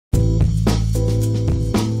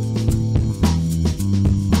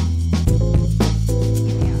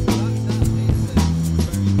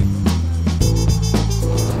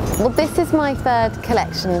is my third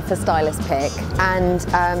collection for Stylist Pick, and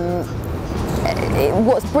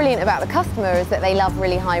what's brilliant about the customer is that they love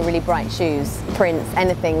really high, really bright shoes, prints,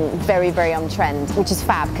 anything very, very on trend, which is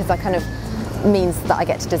fab because that kind of means that I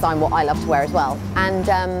get to design what I love to wear as well. And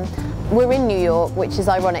we're in New York, which is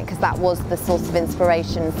ironic because that was the source of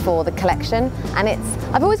inspiration for the collection. And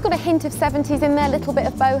I've always got a hint of 70s in there, a little bit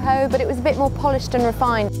of boho, but it was a bit more polished and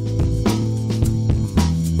refined.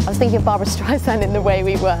 I was thinking of Barbara Streisand in The Way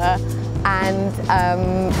We Were, and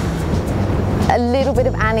a little bit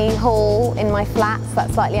of Annie Hall in my flats,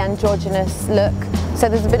 that slightly androgynous look. So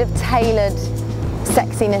there's a bit of tailored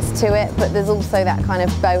sexiness to it, but there's also that kind of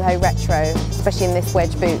boho retro, especially in this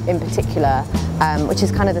wedge boot in particular, which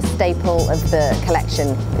is kind of the staple of the collection.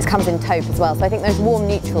 It comes in taupe as well, so I think those warm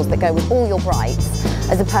neutrals that go with all your brights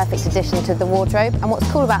is a perfect addition to the wardrobe. And what's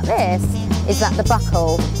cool about this is that the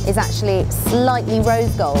buckle is actually slightly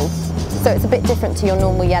rose gold, so it's a bit different to your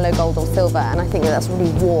normal yellow, gold or silver, and I think that that's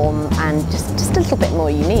really warm and just a little bit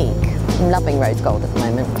more unique. I'm loving rose gold at the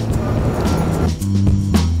moment.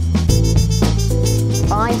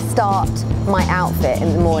 I start my outfit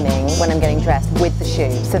in the morning when I'm getting dressed with the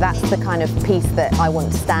shoe, so that's the kind of piece that I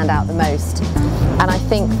want to stand out the most. And I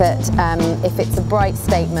think that if it's a bright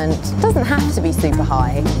statement, it doesn't have to be super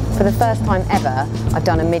high. For the first time ever, I've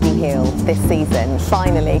done a midi heel this season,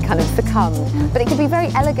 finally kind of succumbed. But it can be very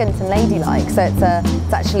elegant and ladylike, so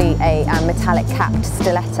it's actually a metallic capped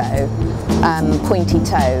stiletto, pointy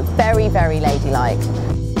toe, very, very ladylike.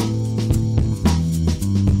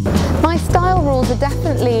 My style rules are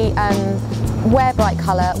definitely wear bright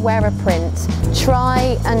colour, wear a print,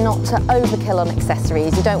 try and not to overkill on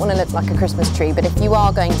accessories. You don't want to look like a Christmas tree, but if you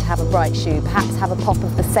are going to have a bright shoe, perhaps have a pop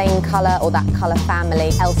of the same colour or that colour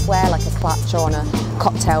family elsewhere, like a clutch or on a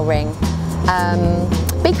cocktail ring.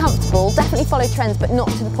 Be comfortable, definitely follow trends, but not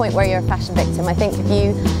to the point where you're a fashion victim. I think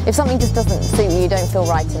if something just doesn't suit you, don't feel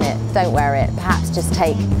right in it, don't wear it. Perhaps just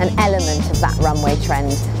take an element of that runway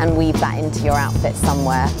trend and weave that into your outfit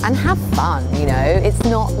somewhere. And have fun, you know. It's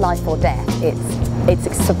not life or death,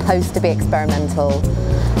 it's supposed to be experimental.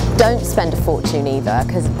 Don't spend a fortune either,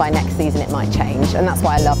 because by next season it might change, and that's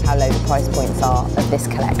why I love how low the price points are of this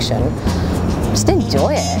collection. Just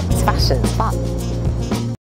enjoy it, it's fashion, it's fun.